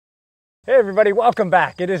Hey everybody, welcome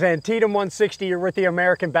back. It is Antietam 160. You're with the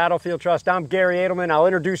American Battlefield Trust. I'm Garry Adelman. I'll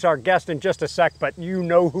introduce our guest in just a sec, but you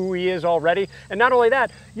know who he is already. And not only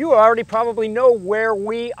that, you already probably know where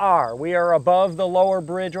we are. We are above the lower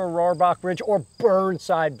bridge or Rohrbach Bridge or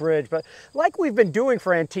Burnside Bridge. But like we've been doing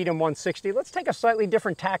for Antietam 160, let's take a slightly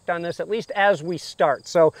different tact on this, at least as we start.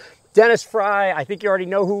 So Dennis Frye, I think you already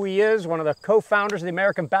know who he is, one of the co-founders of the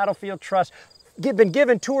American Battlefield Trust. Been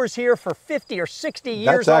given tours here for 50 or 60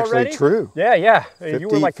 years already. That's actually true. Yeah. 50, you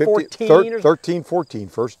were like 14 or 13, 14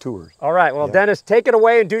 first tours. All right, well, yeah. Dennis, take it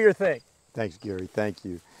away and do your thing. Thanks, Gary. Thank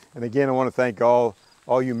you. And again, I want to thank all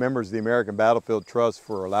you members of the American Battlefield Trust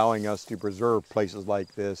for allowing us to preserve places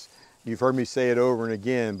like this. You've heard me say it over and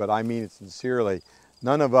again, but I mean it sincerely.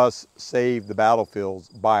 None of us saved the battlefields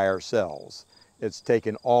by ourselves. It's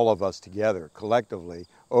taken all of us together, collectively,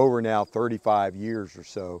 over now 35 years or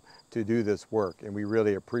so to do this work. And we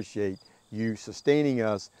really appreciate you sustaining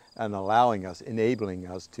us and allowing us, enabling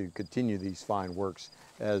us to continue these fine works,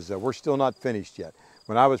 as we're still not finished yet.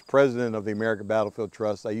 When I was president of the American Battlefield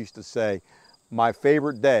Trust, I used to say, my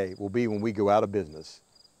favorite day will be when we go out of business.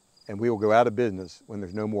 And we will go out of business when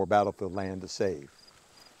there's no more battlefield land to save.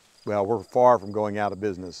 Well, we're far from going out of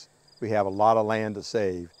business. We have a lot of land to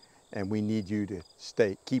save, and we need you to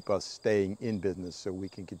keep us staying in business so we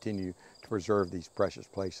can continue to preserve these precious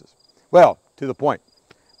places. Well, to the point,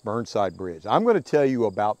 Burnside Bridge. I'm going to tell you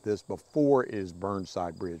about this before it is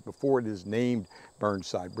Burnside Bridge, before it is named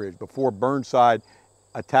Burnside Bridge, before Burnside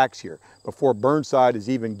attacks here, before Burnside is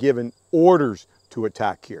even given orders to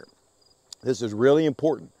attack here. This is really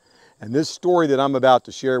important. And this story that I'm about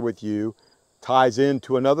to share with you ties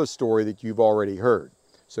into another story that you've already heard.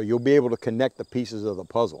 So you'll be able to connect the pieces of the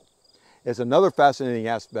puzzle. It's another fascinating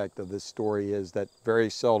aspect of this story is that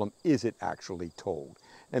very seldom is it actually told.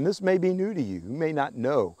 And this may be new to you. You may not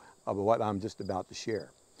know of what I'm just about to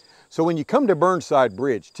share. So when you come to Burnside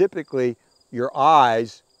Bridge, typically your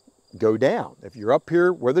eyes go down. If you're up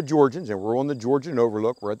here where the Georgians, and we're on the Georgian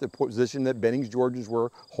overlook, we're at the position that Benning's Georgians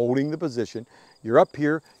were holding the position. You're up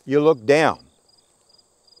here, you look down.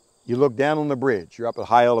 You look down on the bridge. You're up at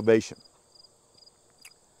high elevation.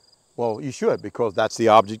 Well, you should, because that's the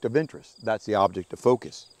object of interest. That's the object of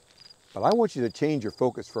focus. But I want you to change your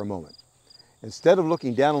focus for a moment. Instead of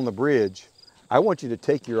looking down on the bridge, I want you to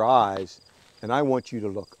take your eyes and I want you to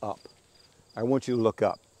look up. I want you to look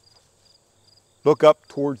up. Look up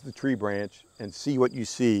towards the tree branch and see what you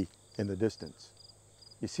see in the distance.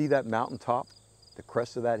 You see that mountaintop, the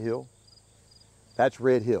crest of that hill? That's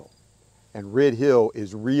Red Hill. And Red Hill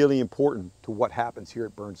is really important to what happens here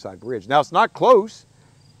at Burnside Bridge. Now, it's not close.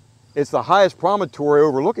 It's the highest promontory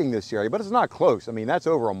overlooking this area, but it's not close. I mean, that's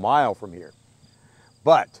over a mile from here.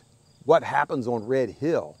 But what happens on Red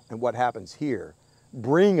Hill and what happens here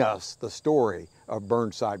bring us the story of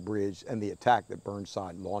Burnside Bridge and the attack that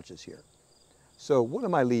Burnside launches here. So what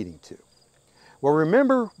am I leading to? Well,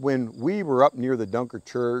 remember when we were up near the Dunker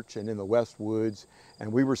Church and in the West Woods,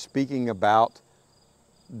 and we were speaking about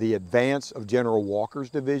the advance of General Walker's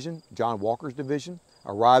division, John Walker's division,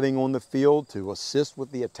 arriving on the field to assist with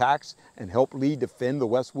the attacks and help Lee defend the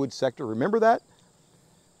Westwood sector. Remember that?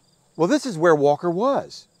 Well, this is where Walker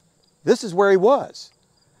was. This is where he was.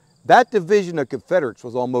 That division of Confederates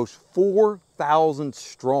was almost 4,000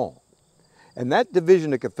 strong. And that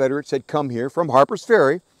division of Confederates had come here from Harper's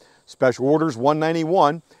Ferry. Special Orders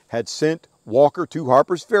 191 had sent Walker to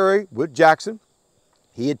Harper's Ferry with Jackson.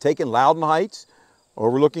 He had taken Loudon Heights,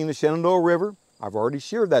 overlooking the Shenandoah River. I've already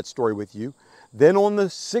shared that story with you. Then on the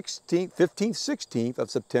 15th, 16th of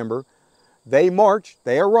September, they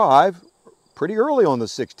arrive pretty early on the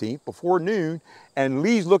 16th, before noon, and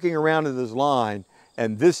Lee's looking around at his line,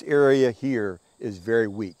 and this area here is very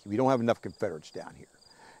weak. We don't have enough Confederates down here.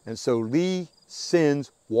 And so Lee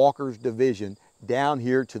sends Walker's division down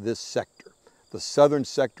here to this sector, the southern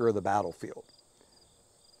sector of the battlefield.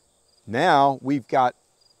 Now we've got,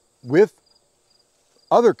 with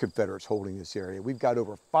other Confederates holding this area, we've got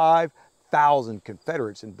over 5,000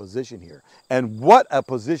 Confederates in position here. And what a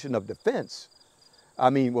position of defense. I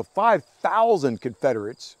mean, with 5,000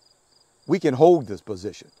 Confederates, we can hold this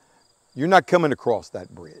position. You're not coming across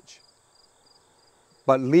that bridge.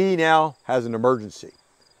 But Lee now has an emergency.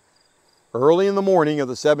 Early in the morning of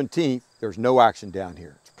the 17th, there's no action down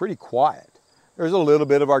here. It's pretty quiet. There's a little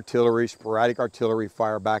bit of artillery, sporadic artillery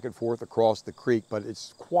fire back and forth across the creek, but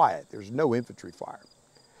it's quiet. There's no infantry fire.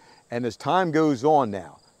 And as time goes on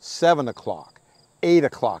now, 7 o'clock, 8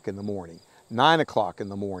 o'clock in the morning, 9 o'clock in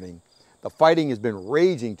the morning, the fighting has been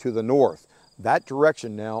raging to the north. That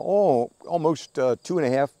direction now, almost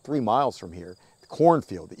 2.5, 3 miles from here, the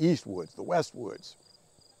cornfield, the east woods, the west woods.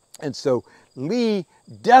 And so Lee,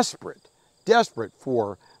 desperate, desperate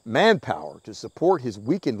for manpower to support his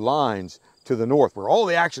weakened lines to the north, where all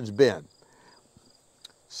the action's been,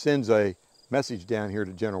 sends a message down here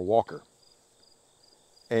to General Walker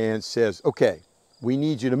and says, okay, we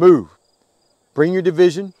need you to move. Bring your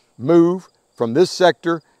division, move from this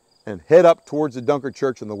sector and head up towards the Dunker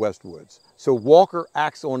Church in the West Woods. So Walker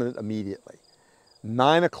acts on it immediately.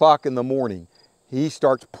 9 o'clock in the morning, he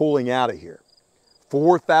starts pulling out of here.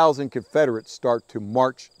 4,000 Confederates start to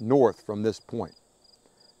march north from this point.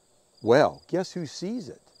 Well, guess who sees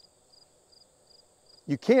it?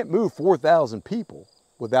 You can't move 4,000 people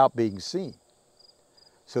without being seen.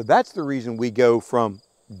 So that's the reason we go from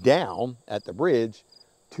down at the bridge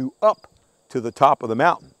to up to the top of the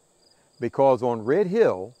mountain. Because on Red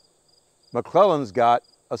Hill, McClellan's got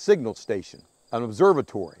a signal station, an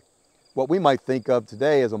observatory, what we might think of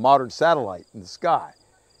today as a modern satellite in the sky.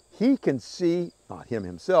 He can see, not him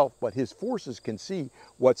himself, but his forces can see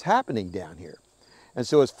what's happening down here. And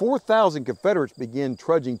so as 4,000 Confederates begin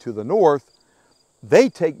trudging to the north, they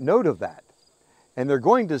take note of that. And they're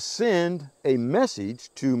going to send a message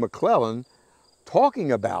to McClellan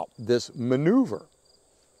talking about this maneuver.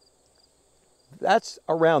 That's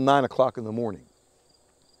around 9 o'clock in the morning.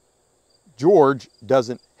 George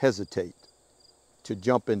doesn't hesitate to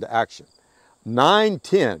jump into action.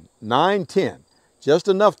 9:10, just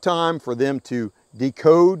enough time for them to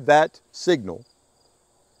decode that signal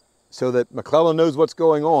so that McClellan knows what's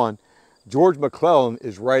going on. George McClellan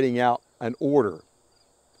is writing out an order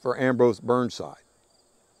for Ambrose Burnside.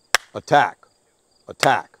 Attack,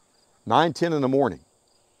 attack. 9:10 in the morning.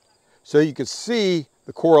 So you can see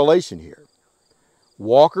the correlation here.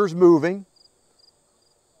 Walker's moving.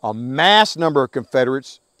 A mass number of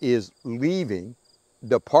Confederates is leaving,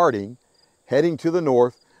 departing, heading to the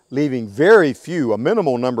north, leaving very few, a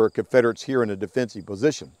minimal number of Confederates here in a defensive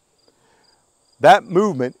position. That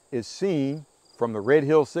movement is seen from the Red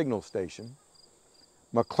Hill signal station.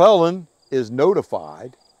 McClellan is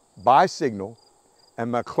notified by signal,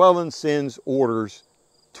 and McClellan sends orders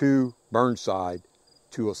to Burnside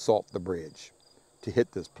to assault the bridge, to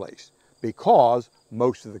hit this place, because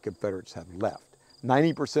most of the Confederates have left.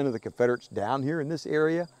 90% of the Confederates down here in this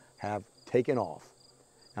area have taken off.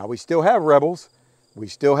 Now we still have rebels, we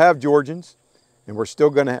still have Georgians, and we're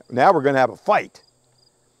going to have a fight.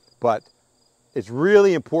 But it's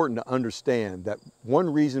really important to understand that one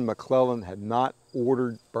reason McClellan had not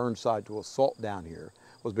ordered Burnside to assault down here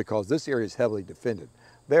was because this area is heavily defended.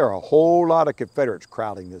 There are a whole lot of Confederates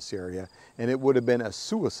crowding this area, and it would have been a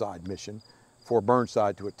suicide mission for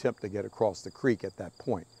Burnside to attempt to get across the creek at that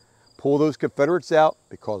point. Pull those Confederates out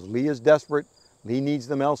because Lee is desperate, Lee needs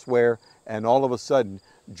them elsewhere, and all of a sudden,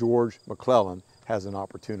 George McClellan has an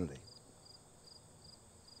opportunity.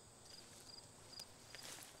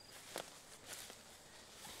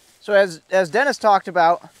 So as Dennis talked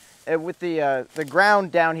about, with the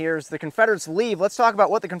ground down here, as the Confederates leave, let's talk about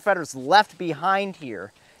what the Confederates left behind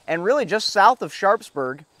here. And really just south of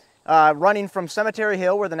Sharpsburg, running from Cemetery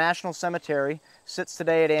Hill, where the National Cemetery sits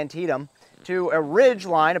today at Antietam, to a ridge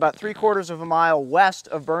line about 3/4 of a mile west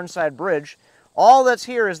of Burnside Bridge. All that's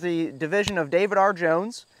here is the division of David R.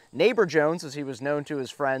 Jones, Neighbor Jones, as he was known to his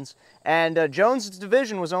friends, and Jones's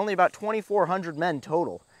division was only about 2,400 men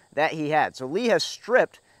total that he had. So Lee has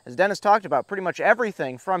stripped, as Dennis talked about, pretty much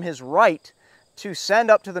everything from his right to send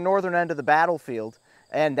up to the northern end of the battlefield,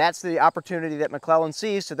 and that's the opportunity that McClellan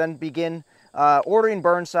sees to then begin ordering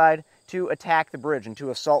Burnside to attack the bridge and to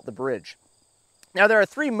assault the bridge. Now there are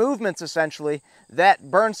three movements essentially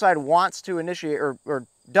that Burnside wants to initiate or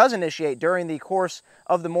does initiate during the course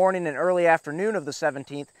of the morning and early afternoon of the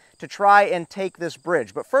 17th to try and take this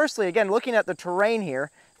bridge. But firstly, again, looking at the terrain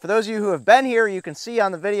here, for those of you who have been here, you can see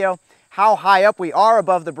on the video how high up we are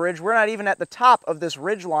above the bridge. We're not even at the top of this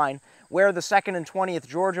ridge line where the 2nd and 20th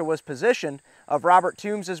Georgia was positioned, of Robert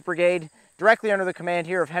Toombs's brigade, directly under the command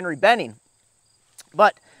here of Henry Benning.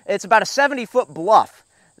 But it's about a 70-foot bluff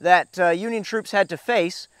that Union troops had to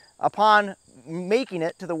face upon making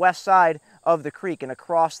it to the west side of the creek and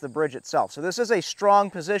across the bridge itself. So this is a strong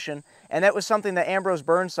position, and that was something that Ambrose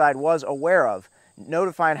Burnside was aware of,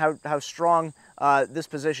 notifying how strong this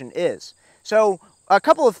position is. So a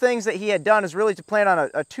couple of things that he had done is really to plan on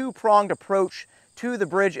a two-pronged approach to the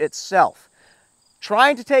bridge itself.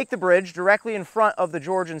 Trying to take the bridge directly in front of the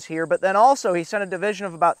Georgians here, but then also he sent a division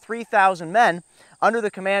of about 3,000 men under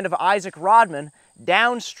the command of Isaac Rodman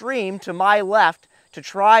downstream to my left to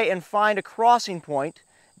try and find a crossing point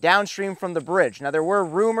downstream from the bridge. Now there were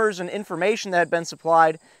rumors and information that had been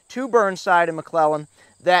supplied to Burnside and McClellan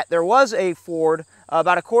that there was a ford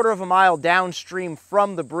about a 1/4 of a mile downstream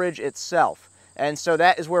from the bridge itself. And so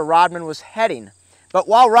that is where Rodman was heading. But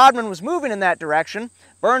while Rodman was moving in that direction,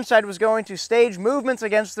 Burnside was going to stage movements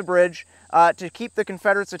against the bridge to keep the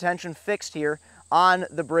Confederates' attention fixed here on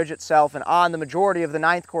the bridge itself and on the majority of the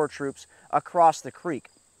 9th Corps troops across the creek.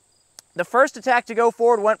 The first attack to go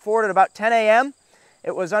forward went forward at about 10 a.m.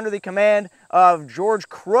 It was under the command of George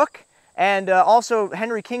Crook and also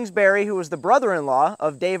Henry Kingsbury, who was the brother-in-law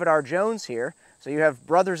of David R. Jones here. So you have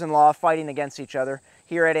brothers-in-law fighting against each other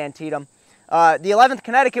here at Antietam. The 11th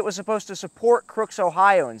Connecticut was supposed to support Crook's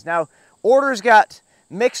Ohioans. Now, orders got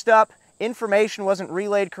mixed up, information wasn't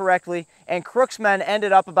relayed correctly, and Crook's men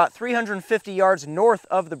ended up about 350 yards north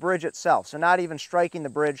of the bridge itself, so not even striking the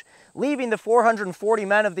bridge, leaving the 440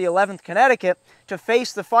 men of the 11th Connecticut to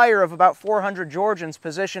face the fire of about 400 Georgians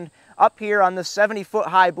positioned up here on this 70-foot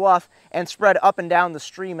high bluff and spread up and down the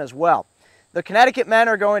stream as well. The Connecticut men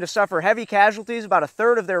are going to suffer heavy casualties. About a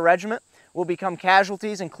third of their regiment will become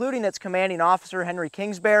casualties, including its commanding officer, Henry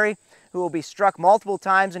Kingsbury, who will be struck multiple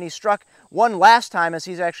times, and he struck one last time as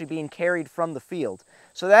he's actually being carried from the field.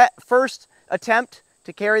 So that first attempt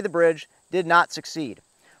to carry the bridge did not succeed.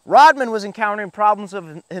 Rodman was encountering problems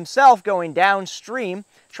of himself going downstream,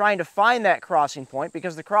 trying to find that crossing point,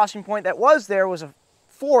 because the crossing point that was there was a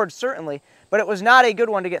ford, certainly, but it was not a good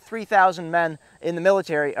one to get 3,000 men in the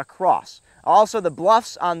military across. Also, the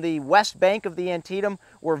bluffs on the west bank of the Antietam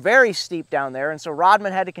were very steep down there, and so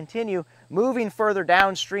Rodman had to continue moving further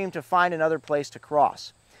downstream to find another place to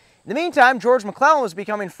cross. In the meantime, George McClellan was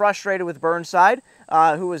becoming frustrated with Burnside,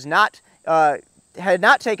 who had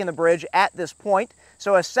not taken the bridge at this point,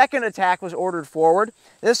 so a second attack was ordered forward.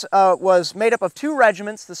 This was made up of 2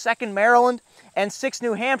 regiments, the 2nd Maryland and 6th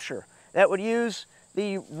New Hampshire, that would use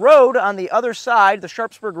the road on the other side, the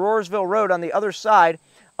Sharpsburg-Rohrsville Road on the other side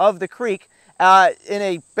of the creek,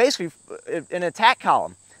 basically an attack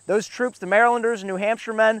column. Those troops, the Marylanders and New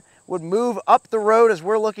Hampshire men, would move up the road as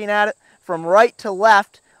we're looking at it from right to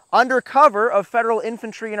left under cover of Federal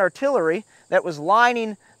infantry and artillery that was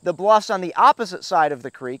lining the bluffs on the opposite side of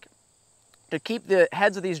the creek to keep the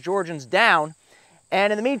heads of these Georgians down.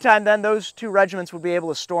 And in the meantime, then, those 2 regiments would be able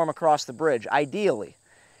to storm across the bridge, ideally.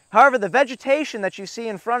 However, the vegetation that you see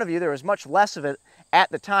in front of you, there was much less of it at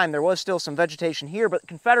the time. There was still some vegetation here, but the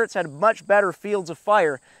Confederates had much better fields of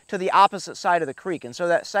fire to the opposite side of the creek, and so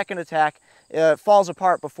that second attack falls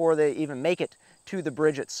apart before they even make it to the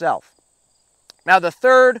bridge itself. Now, the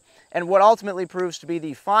third, and what ultimately proves to be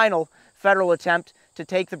the final Federal attempt to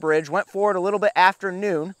take the bridge, went forward a little bit after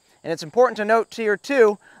noon, and it's important to note here,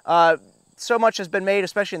 too, so much has been made,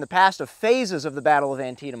 especially in the past, of phases of the Battle of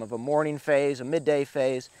Antietam, of a morning phase, a midday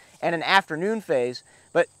phase, and an afternoon phase.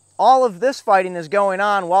 But all of this fighting is going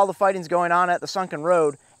on while the fighting's going on at the Sunken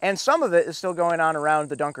Road, and some of it is still going on around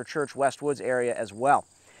the Dunker Church West Woods area as well.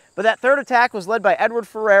 But that third attack was led by Edward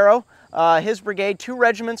Ferrero. His brigade, 2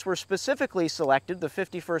 regiments were specifically selected, the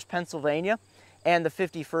 51st Pennsylvania and the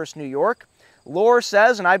 51st New York. Lore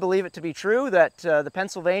says, and I believe it to be true, that the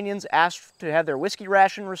Pennsylvanians asked to have their whiskey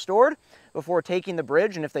ration restored before taking the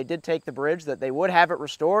bridge, and if they did take the bridge, that they would have it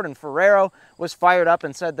restored, and Ferrero was fired up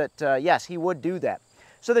and said that, yes, he would do that.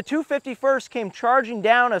 So the 251st came charging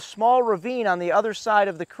down a small ravine on the other side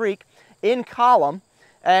of the creek in column,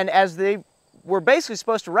 and as they were basically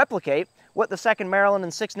supposed to replicate what the 2nd Maryland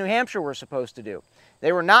and 6th New Hampshire were supposed to do.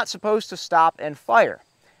 They were not supposed to stop and fire.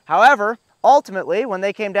 However, ultimately, when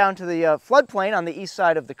they came down to the floodplain on the east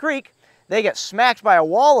side of the creek, they get smacked by a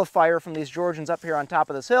wall of fire from these Georgians up here on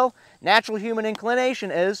top of this hill. Natural human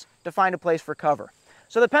inclination is to find a place for cover.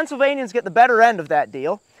 So the Pennsylvanians get the better end of that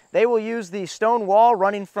deal. They will use the stone wall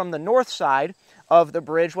running from the north side of the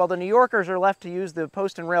bridge, while the New Yorkers are left to use the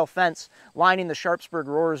post and rail fence lining the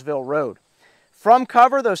Sharpsburg-Rohrsville Road. From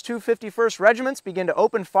cover, those 2 51st regiments begin to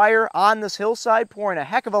open fire on this hillside, pouring a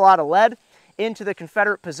heck of a lot of lead into the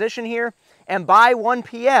Confederate position here. And by 1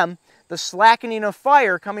 p.m., the slackening of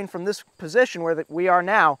fire coming from this position where we are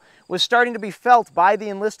now was starting to be felt by the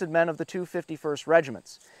enlisted men of the 2 51st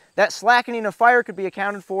regiments. That slackening of fire could be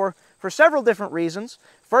accounted for several different reasons.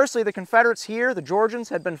 Firstly, the Confederates here, the Georgians,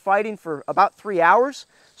 had been fighting for about 3 hours,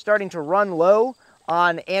 starting to run low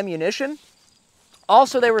on ammunition.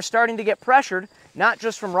 Also, they were starting to get pressured, not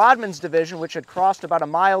just from Rodman's division, which had crossed about a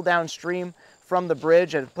mile downstream from the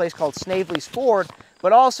bridge at a place called Snavely's Ford,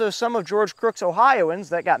 but also some of George Crook's Ohioans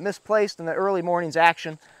that got misplaced in the early morning's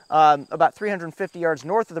action about 350 yards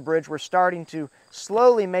north of the bridge were starting to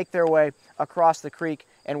slowly make their way across the creek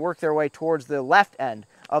and work their way towards the left end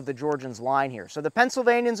of the Georgians' line here. So the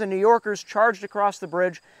Pennsylvanians and New Yorkers charged across the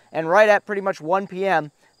bridge, and right at pretty much 1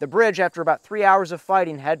 p.m., the bridge, after about 3 hours of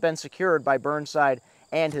fighting, had been secured by Burnside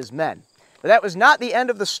and his men. But that was not the end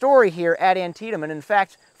of the story here at Antietam, and in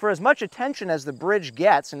fact, for as much attention as the bridge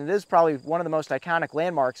gets, and it is probably one of the most iconic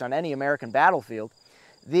landmarks on any American battlefield,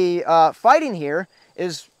 the fighting here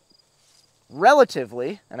is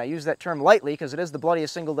relatively, and I use that term lightly because it is the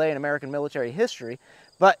bloodiest single day in American military history,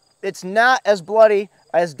 but it's not as bloody,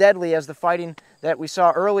 as deadly as the fighting that we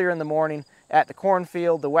saw earlier in the morning at the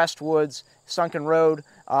cornfield, the West Woods, Sunken Road,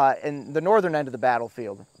 and the northern end of the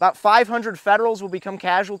battlefield. About 500 Federals will become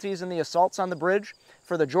casualties in the assaults on the bridge.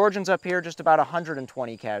 For the Georgians up here, just about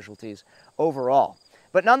 120 casualties overall.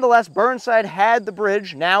 But nonetheless, Burnside had the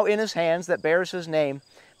bridge now in his hands that bears his name,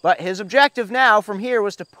 but his objective now from here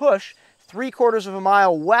was to push 3/4 of a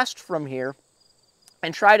mile west from here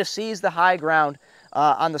and try to seize the high ground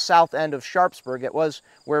on the south end of Sharpsburg. It was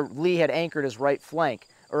where Lee had anchored his right flank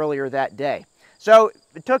earlier that day. So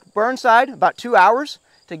it took Burnside about 2 hours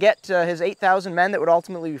to get his 8,000 men that would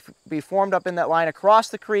ultimately be formed up in that line across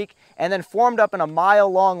the creek and then formed up in a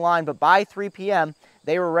mile-long line. But by 3 p.m.,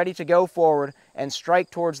 they were ready to go forward and strike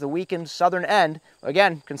towards the weakened southern end,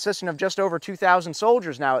 again, consisting of just over 2,000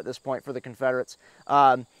 soldiers now at this point for the Confederates,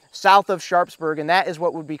 south of Sharpsburg, and that is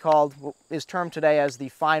what would be called, is termed today as the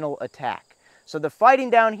final attack. So the fighting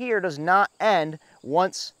down here does not end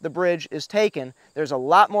once the bridge is taken. There's a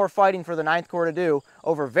lot more fighting for the Ninth Corps to do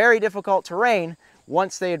over very difficult terrain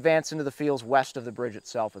once they advance into the fields west of the bridge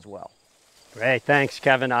itself as well. Great, thanks,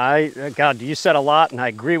 Kevin. God, you said a lot, and I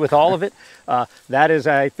agree with all of it. That is,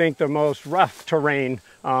 I think, the most rough terrain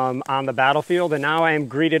on the battlefield, and now I am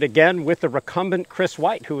greeted again with the recumbent Chris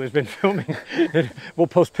White, who has been filming. We'll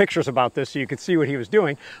post pictures about this so you can see what he was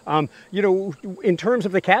doing. You know, in terms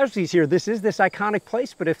of the casualties here, this is this iconic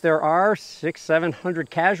place, but if there are 600-700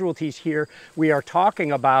 casualties here, we are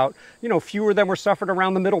talking about, you know, fewer than were suffered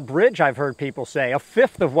around the middle bridge, I've heard people say,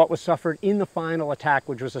 1/5 of what was suffered in the final attack,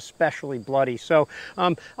 which was especially bloody. So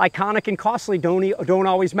iconic and costly don't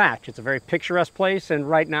always match. It's a very picturesque place, and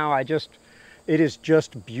right now it is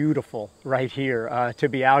just beautiful right here to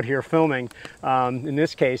be out here filming, in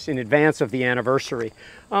this case, in advance of the anniversary.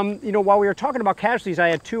 You know, while we were talking about casualties, I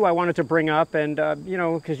had two I wanted to bring up, and, you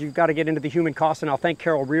know, because you've got to get into the human cost, and I'll thank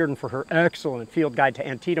Carol Reardon for her excellent Field Guide to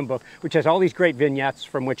Antietam book, which has all these great vignettes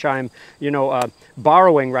from which I'm, you know,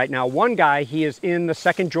 borrowing right now. One guy, he is in the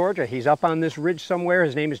 2nd Georgia. He's up on this ridge somewhere.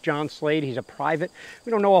 His name is John Slade. He's a private.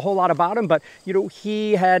 We don't know a whole lot about him, but, you know,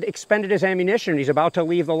 he had expended his ammunition. He's about to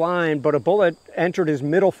leave the line, but a bullet entered his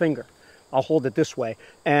middle finger. I'll hold it this way.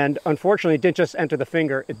 And unfortunately, it didn't just enter the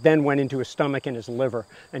finger, it then went into his stomach and his liver.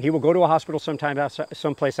 And he will go to a hospital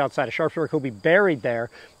someplace outside of Sharpsburg. He'll be buried there.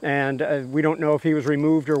 And we don't know if he was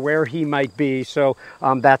removed or where he might be. So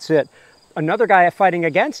that's it. Another guy fighting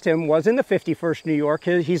against him was in the 51st New York.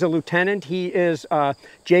 He's a lieutenant. He is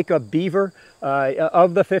Jacob Beaver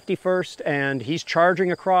of the 51st, and he's charging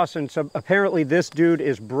across. And so apparently this dude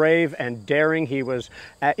is brave and daring. He was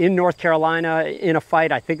in North Carolina in a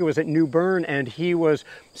fight, I think it was at New Bern, and he was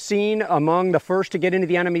seen among the first to get into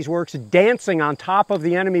the enemy's works, dancing on top of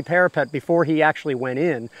the enemy parapet before he actually went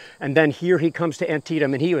in. And then here he comes to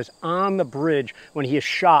Antietam, and he was on the bridge when he is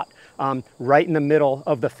shot right in the middle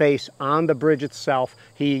of the face on the bridge itself.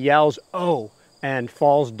 He yells, "Oh," and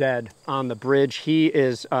falls dead on the bridge. He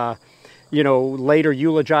is, you know, later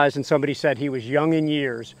eulogized, and somebody said he was young in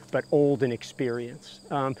years, but old in experience.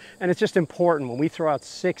 And it's just important when we throw out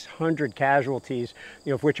 600 casualties, you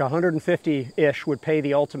know, of which 150-ish would pay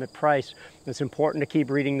the ultimate price. It's important to keep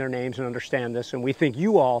reading their names and understand this, and we think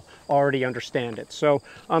you all already understand it. So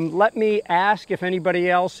let me ask if anybody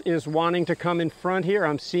else is wanting to come in front here.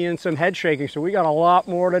 I'm seeing some head shaking, so we got a lot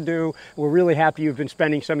more to do. We're really happy you've been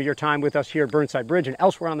spending some of your time with us here at Burnside Bridge and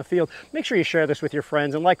elsewhere on the field. Make sure you share this with your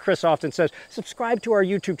friends, and like Chris often says, subscribe to our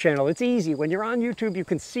YouTube channel. It's easy. When you're on YouTube, you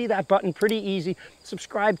can see that button pretty easy.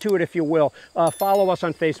 Subscribe to it if you will. Follow us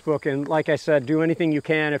on Facebook, and like I said, do anything you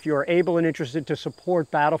can if you are able and interested to support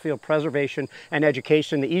battlefield preservation and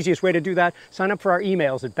education. The easiest way to do that, sign up for our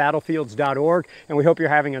emails at battlefields.org, and we hope you're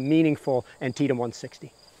having a meaningful Antietam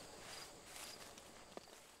 160.